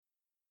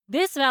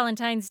This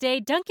Valentine's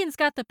Day, Dunkin's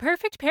got the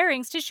perfect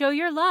pairings to show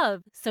your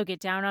love. So get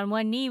down on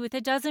one knee with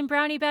a dozen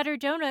brownie batter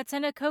donuts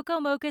and a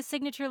cocoa mocha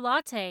signature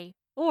latte.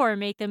 Or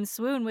make them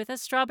swoon with a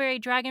strawberry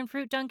dragon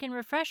fruit Dunkin'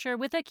 refresher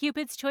with a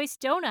Cupid's Choice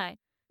donut.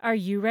 Are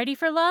you ready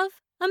for love?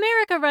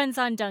 America runs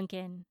on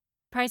Dunkin'.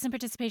 Price and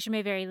participation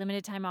may vary.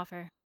 Limited time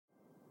offer.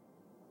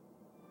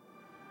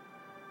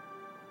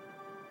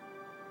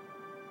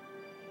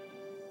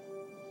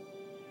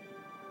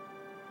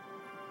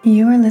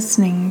 You are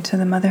listening to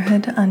the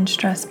Motherhood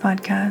Unstressed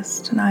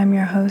podcast, and I'm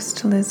your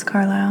host, Liz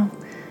Carlisle.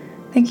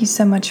 Thank you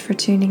so much for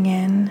tuning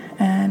in,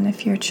 and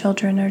if your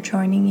children are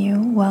joining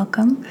you,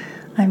 welcome.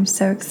 I'm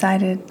so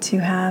excited to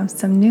have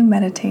some new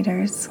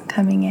meditators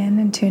coming in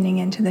and tuning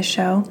into the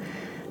show,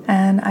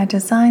 and I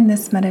designed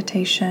this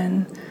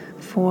meditation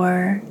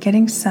for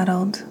getting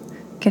settled,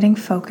 getting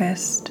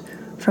focused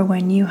for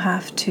when you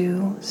have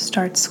to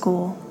start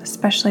school,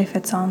 especially if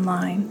it's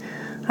online.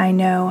 I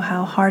know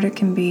how hard it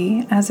can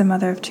be as a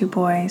mother of two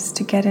boys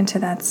to get into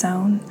that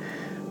zone,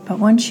 but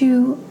once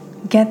you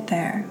get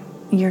there,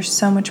 you're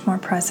so much more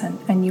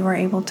present and you are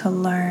able to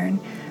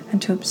learn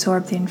and to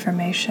absorb the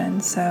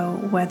information.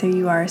 So whether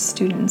you are a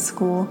student in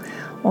school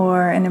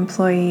or an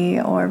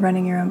employee or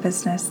running your own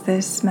business,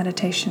 this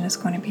meditation is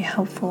going to be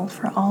helpful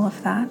for all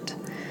of that.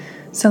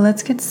 So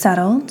let's get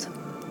settled.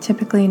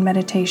 Typically in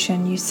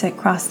meditation, you sit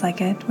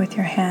cross-legged with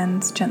your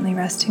hands gently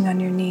resting on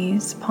your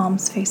knees,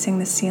 palms facing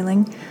the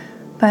ceiling.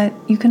 But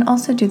you can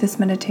also do this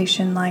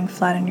meditation lying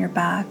flat on your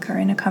back or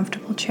in a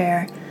comfortable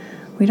chair.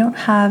 We don't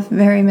have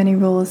very many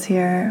rules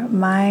here.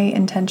 My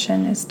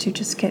intention is to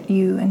just get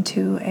you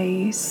into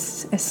a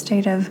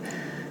state of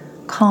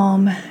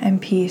calm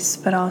and peace,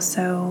 but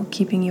also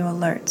keeping you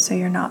alert so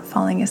you're not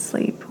falling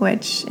asleep,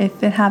 which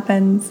if it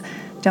happens,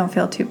 don't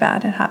feel too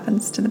bad. It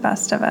happens to the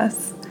best of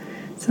us.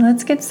 So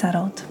let's get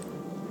settled.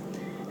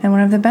 And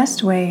one of the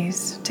best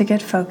ways to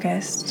get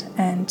focused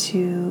and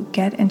to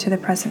get into the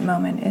present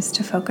moment is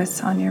to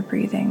focus on your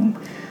breathing.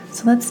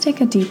 So let's take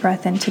a deep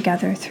breath in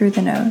together through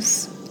the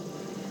nose.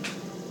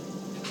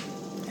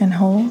 And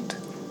hold.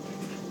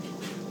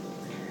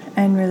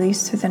 And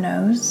release through the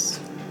nose.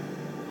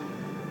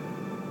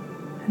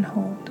 And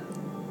hold.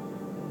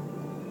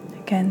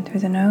 Again through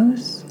the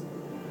nose.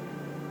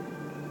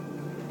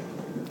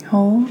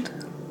 Hold.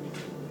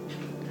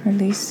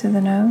 Release through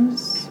the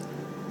nose.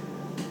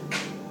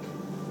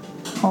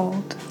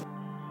 Hold.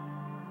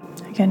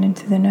 Again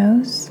into the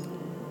nose.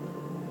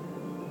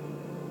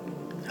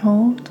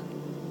 Hold.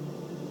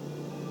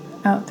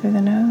 Out through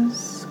the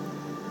nose.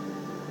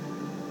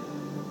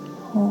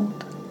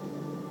 Hold.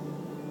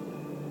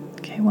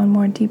 Okay, one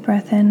more deep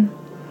breath in.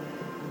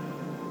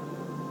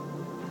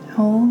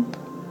 Hold.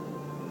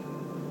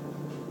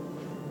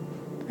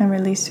 And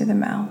release through the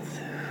mouth.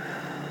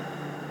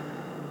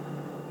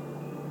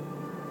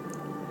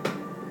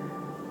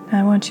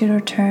 I want you to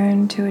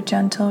return to a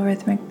gentle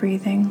rhythmic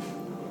breathing,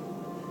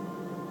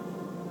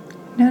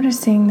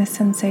 noticing the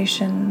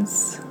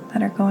sensations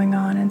that are going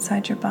on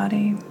inside your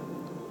body,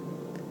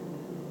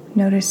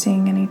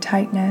 noticing any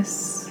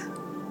tightness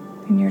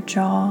in your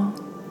jaw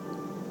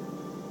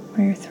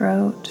or your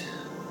throat,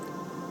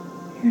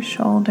 your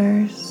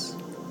shoulders,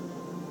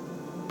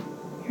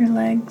 your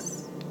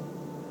legs.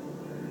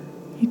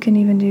 You can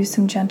even do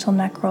some gentle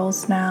neck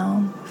rolls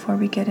now before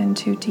we get in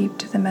too deep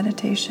to the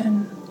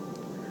meditation,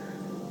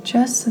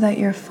 just so that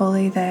you're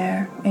fully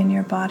there in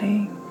your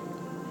body.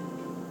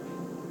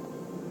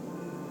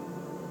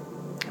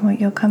 And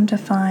what you'll come to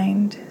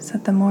find is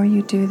that the more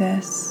you do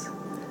this,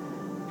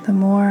 the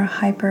more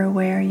hyper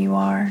aware you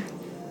are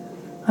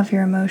of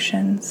your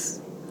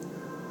emotions,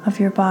 of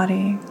your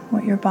body,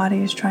 what your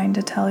body is trying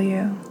to tell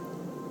you.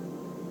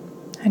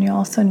 And you'll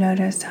also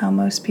notice how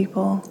most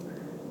people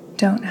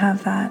don't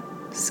have that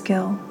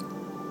skill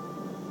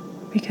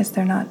because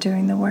they're not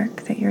doing the work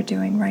that you're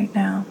doing right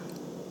now.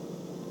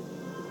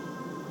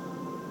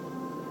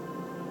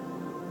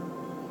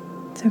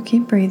 So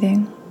keep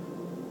breathing.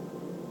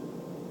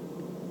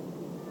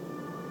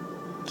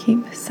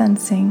 Keep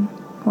sensing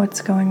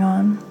what's going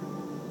on.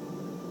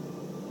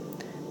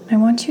 I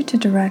want you to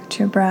direct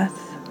your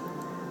breath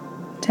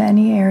to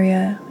any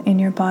area in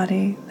your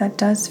body that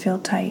does feel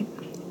tight.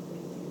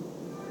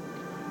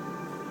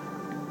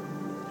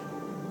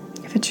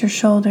 If it's your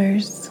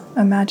shoulders,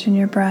 imagine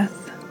your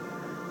breath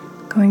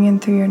going in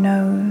through your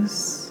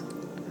nose,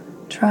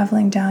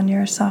 traveling down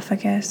your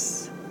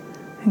esophagus,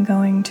 and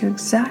going to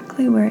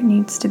exactly where it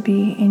needs to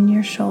be in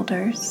your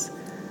shoulders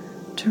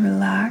to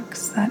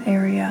relax that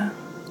area,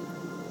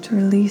 to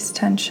release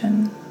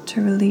tension,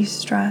 to release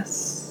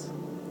stress,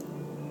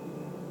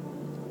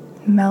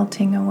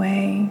 melting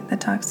away the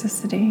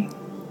toxicity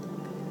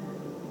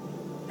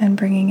and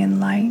bringing in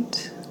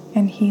light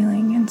and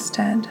healing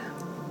instead.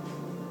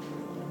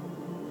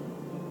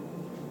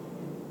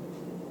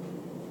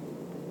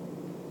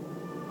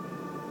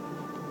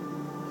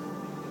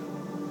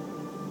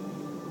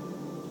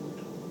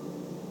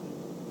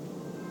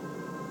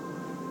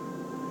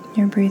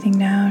 Your breathing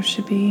now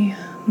should be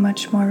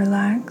much more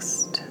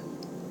relaxed.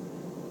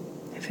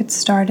 If it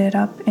started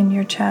up in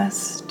your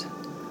chest,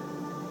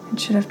 It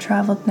should have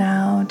traveled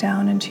now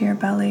down into your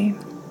belly.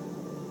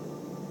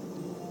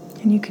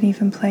 And you can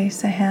even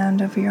place a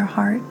hand over your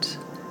heart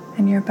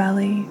and your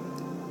belly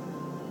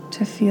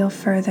to feel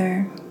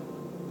further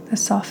the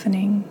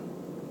softening,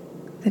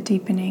 the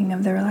deepening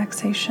of the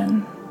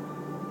relaxation.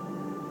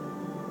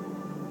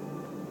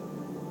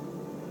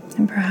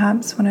 And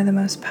perhaps one of the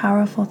most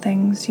powerful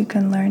things you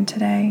can learn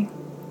today,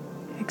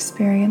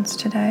 experience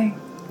today,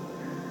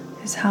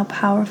 is how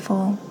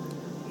powerful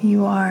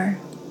you are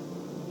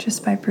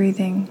just by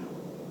breathing.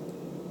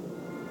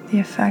 The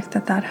effect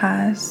that that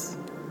has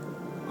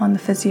on the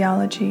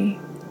physiology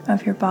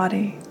of your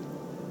body.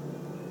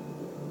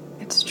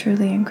 It's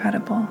truly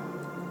incredible.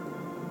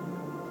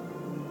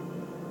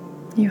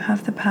 You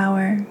have the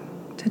power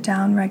to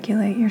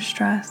down-regulate your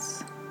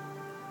stress,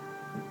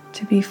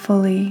 to be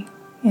fully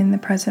in the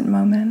present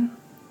moment,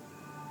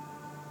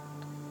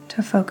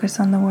 to focus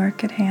on the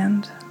work at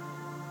hand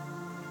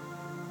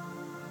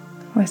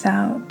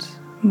without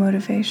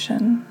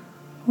motivation,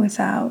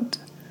 without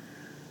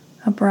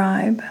a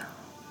bribe,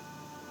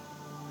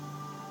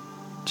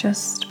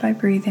 just by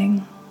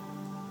breathing.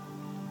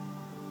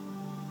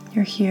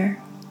 You're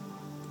here,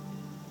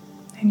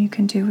 and you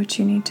can do what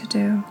you need to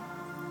do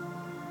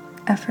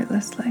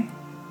effortlessly.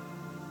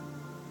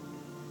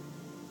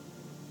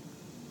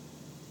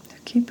 So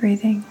keep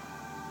breathing.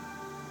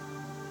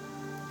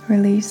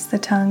 Release the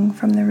tongue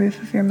from the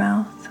roof of your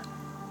mouth.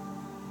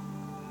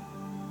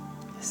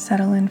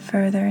 Settle in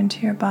further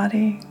into your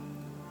body.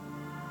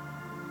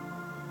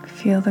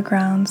 Feel the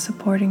ground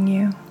supporting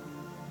you.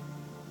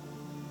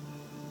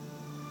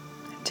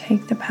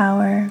 Take the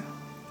power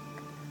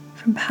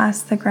from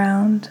past the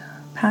ground,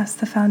 past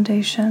the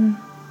foundation,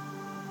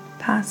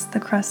 past the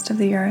crust of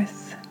the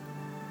earth.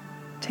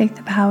 Take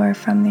the power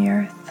from the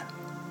earth,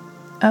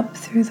 up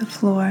through the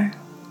floor,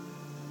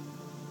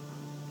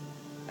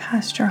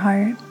 past your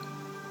heart,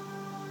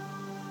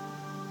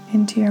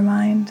 into your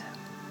mind,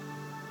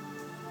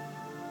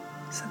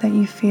 so that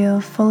you feel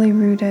fully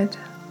rooted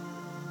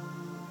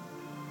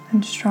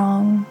and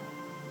strong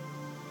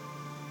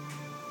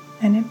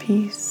and at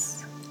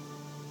peace,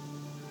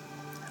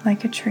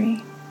 like a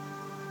tree.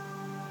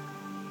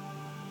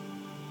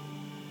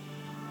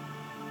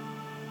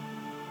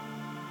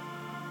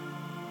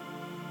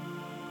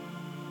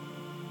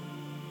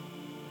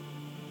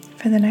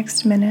 For the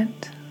next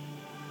minute,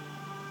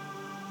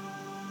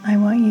 I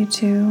want you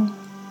to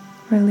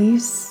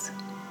release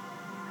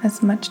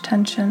as much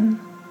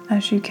tension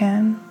as you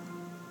can.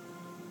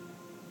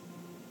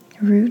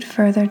 Root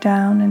further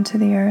down into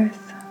the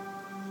earth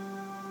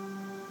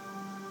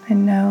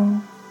and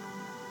know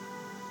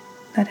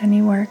that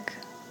any work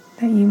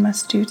that you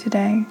must do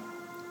today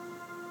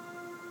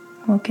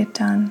will get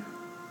done.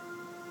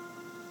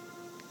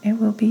 It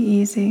will be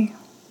easy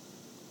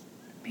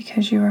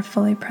because you are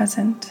fully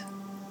present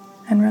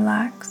and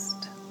relaxed.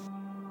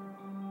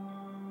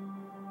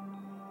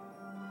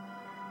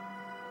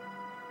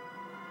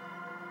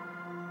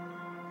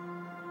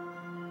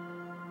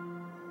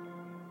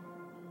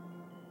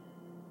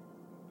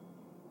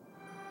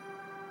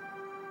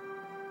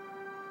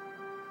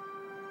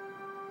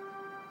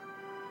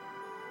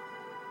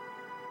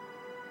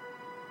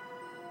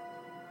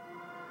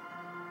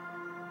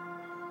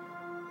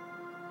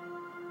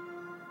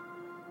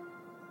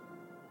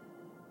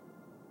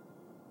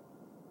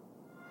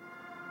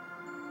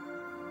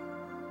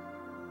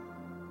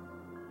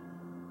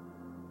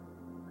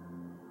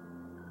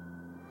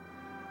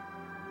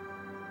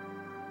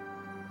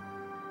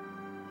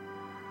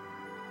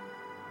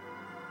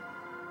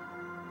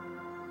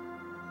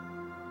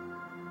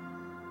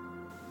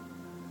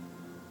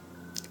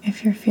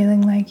 If you're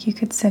feeling like you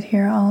could sit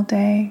here all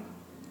day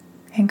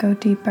and go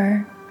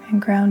deeper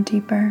and ground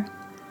deeper,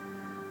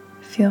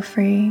 feel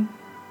free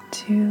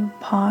to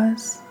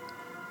pause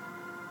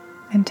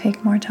and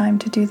take more time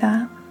to do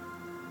that.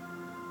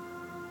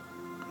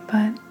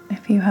 But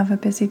if you have a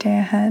busy day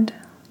ahead,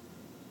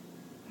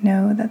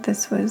 know that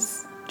this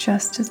was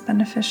just as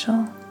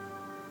beneficial,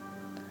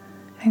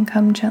 and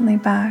come gently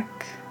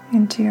back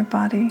into your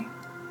body.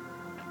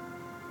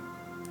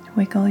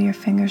 Wiggle your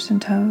fingers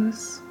and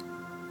toes.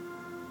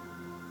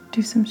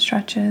 Do some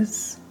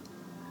stretches.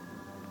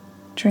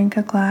 Drink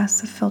a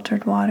glass of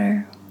filtered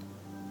water.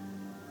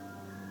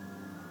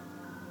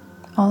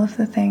 All of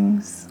the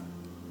things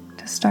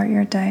to start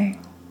your day,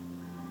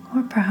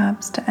 or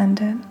perhaps to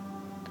end it,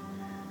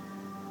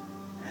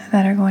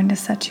 that are going to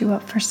set you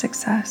up for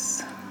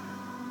success.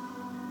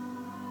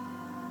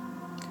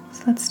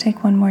 So let's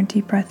take one more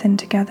deep breath in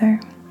together.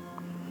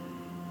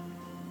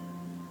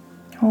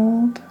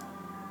 Hold.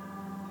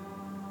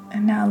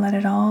 And now let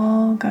it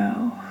all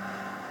go.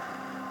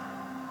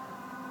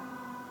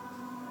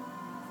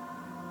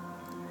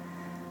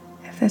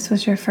 If this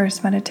was your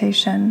first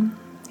meditation,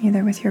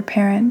 either with your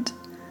parent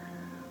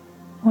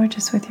or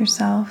just with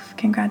yourself,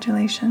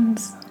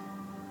 congratulations,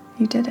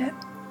 you did it.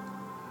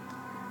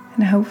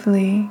 And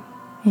hopefully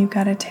you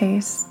got a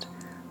taste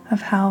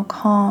of how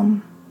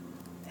calm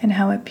and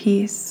how at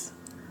peace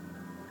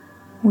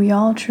we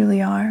all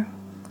truly are,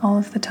 all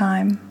of the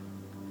time.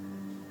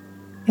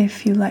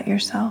 if you let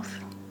yourself.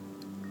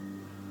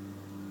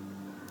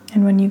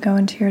 And when you go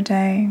into your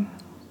day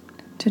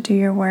to do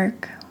your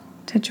work,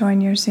 to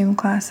join your Zoom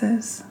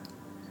classes,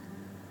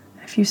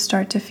 if you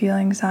start to feel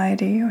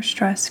anxiety or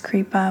stress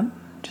creep up,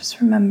 just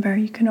remember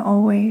you can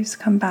always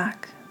come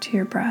back to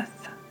your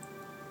breath.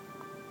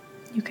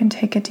 You can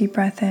take a deep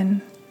breath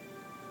in,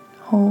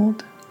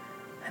 hold,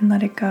 and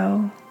let it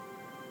go,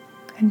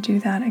 and do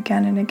that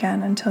again and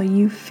again until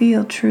you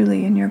feel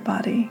truly in your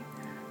body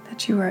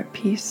that you are at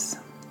peace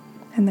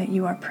and that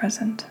you are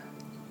present.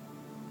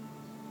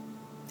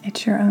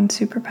 It's your own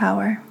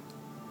superpower,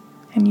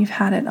 and you've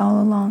had it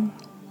all along.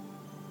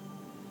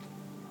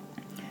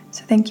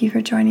 So thank you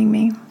for joining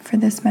me for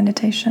this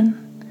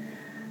meditation.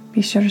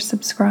 Be sure to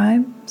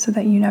subscribe so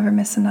that you never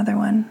miss another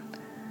one,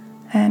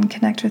 and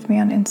connect with me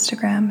on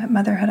Instagram at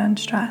Motherhood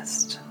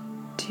Unstressed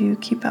to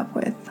keep up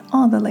with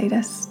all the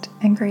latest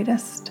and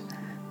greatest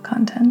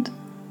content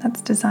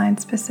that's designed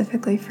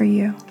specifically for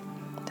you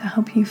to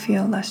help you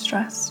feel less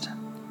stressed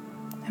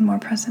and more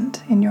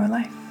present in your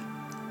life.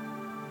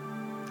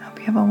 I hope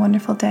you have a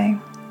wonderful day.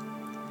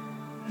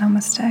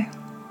 Namaste.